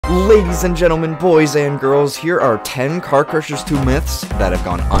Ladies and gentlemen, boys and girls, here are 10 Car Crushers 2 myths that have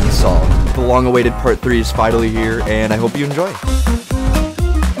gone unsolved. The long-awaited part 3 is finally here, and I hope you enjoy.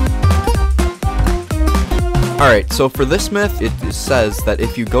 Alright, so for this myth, it says that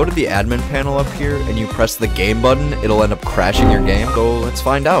if you go to the admin panel up here and you press the game button, it'll end up crashing your game. So let's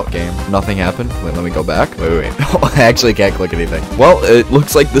find out. Game. Nothing happened. Wait, let me go back. Wait. Oh, I actually can't click anything. Well, it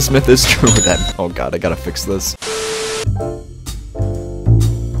looks like this myth is true then. Oh god, I gotta fix this.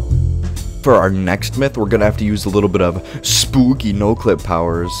 For our next myth, we're gonna have to use a little bit of spooky no-clip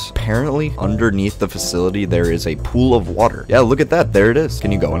powers. Apparently, underneath the facility, there is a pool of water. Yeah, look at that. There it is.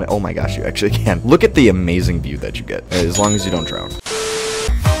 Can you go in it? Oh my gosh, you actually can. Look at the amazing view that you get, as long as you don't drown.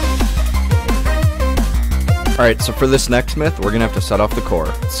 Alright, so for this next myth, we're gonna have to set off the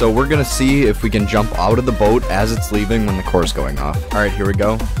core. So we're gonna see if we can jump out of the boat as it's leaving when the core's going off. Alright, here we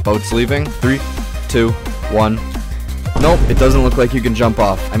go. Boat's leaving. 3, 2, 1. Nope, it doesn't look like you can jump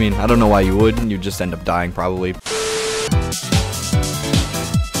off. I mean, I don't know why you would, you just end up dying probably.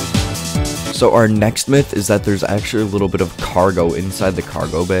 So our next myth is that there's actually a little bit of cargo inside the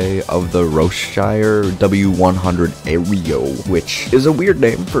cargo bay of the Rocheshire W100 Aereo, which is a weird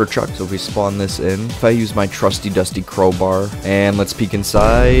name for a truck. So if we spawn this in, if I use my trusty dusty crowbar, and let's peek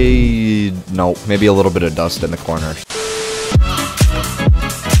inside, no, maybe a little bit of dust in the corner.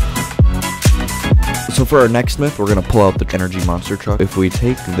 So for our next myth, we're gonna pull out the energy monster truck. If we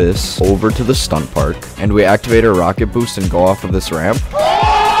take this over to the stunt park and we activate our rocket boost and go off of this ramp,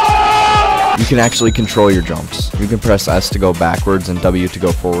 you can actually control your jumps. You can press S to go backwards and W to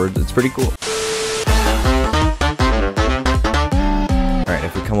go forward. It's pretty cool. Alright,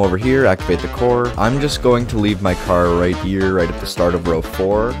 if we come over here, activate the core, I'm just going to leave my car right here, right at the start of row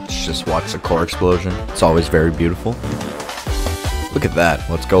 4. Let's just watch the core explosion. It's always very beautiful. Look at that.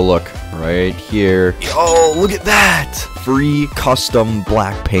 Let's go look. Right here. Oh, look at that! Free custom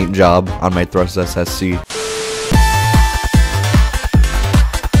black paint job on my Thrust SSC.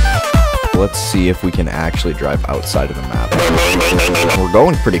 Let's see if we can actually drive outside of the map. We're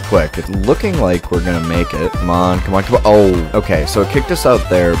going pretty quick. It's looking like we're gonna make it. Come on, come on, come on. Oh, okay, so it kicked us out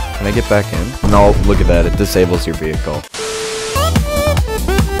there. Can I get back in? No, look at that. It disables your vehicle.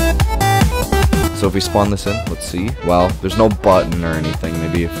 So if we spawn this in, let's see. Well, there's no button or anything.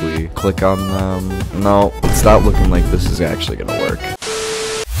 Maybe if we click on them. No, it's not looking like this is actually gonna work.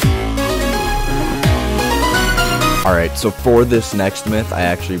 Alright, so for this next myth, I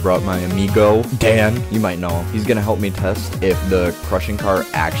actually brought my amigo, Dan. You might know him. He's gonna help me test if the crushing car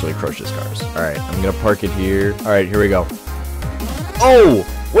actually crushes cars. Alright, I'm gonna park it here. Alright, here we go. Oh,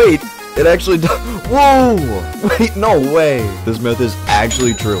 wait. It actually does. Whoa! Wait, no way. This myth is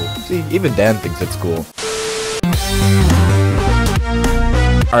actually true. See, even Dan thinks it's cool.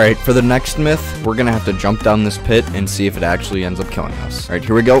 Alright, for the next myth, we're gonna have to jump down this pit and see if it actually ends up killing us. Alright,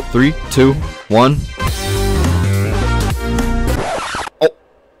 here we go. 3, 2, 1. Oh,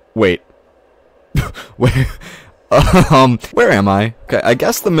 wait. Wait. Where am I? Okay, I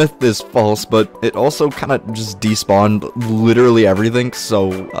guess the myth is false, but it also kind of just despawned literally everything,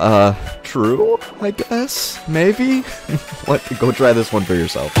 so, true, I guess? Maybe? What? Go try this one for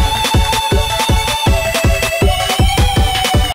yourself.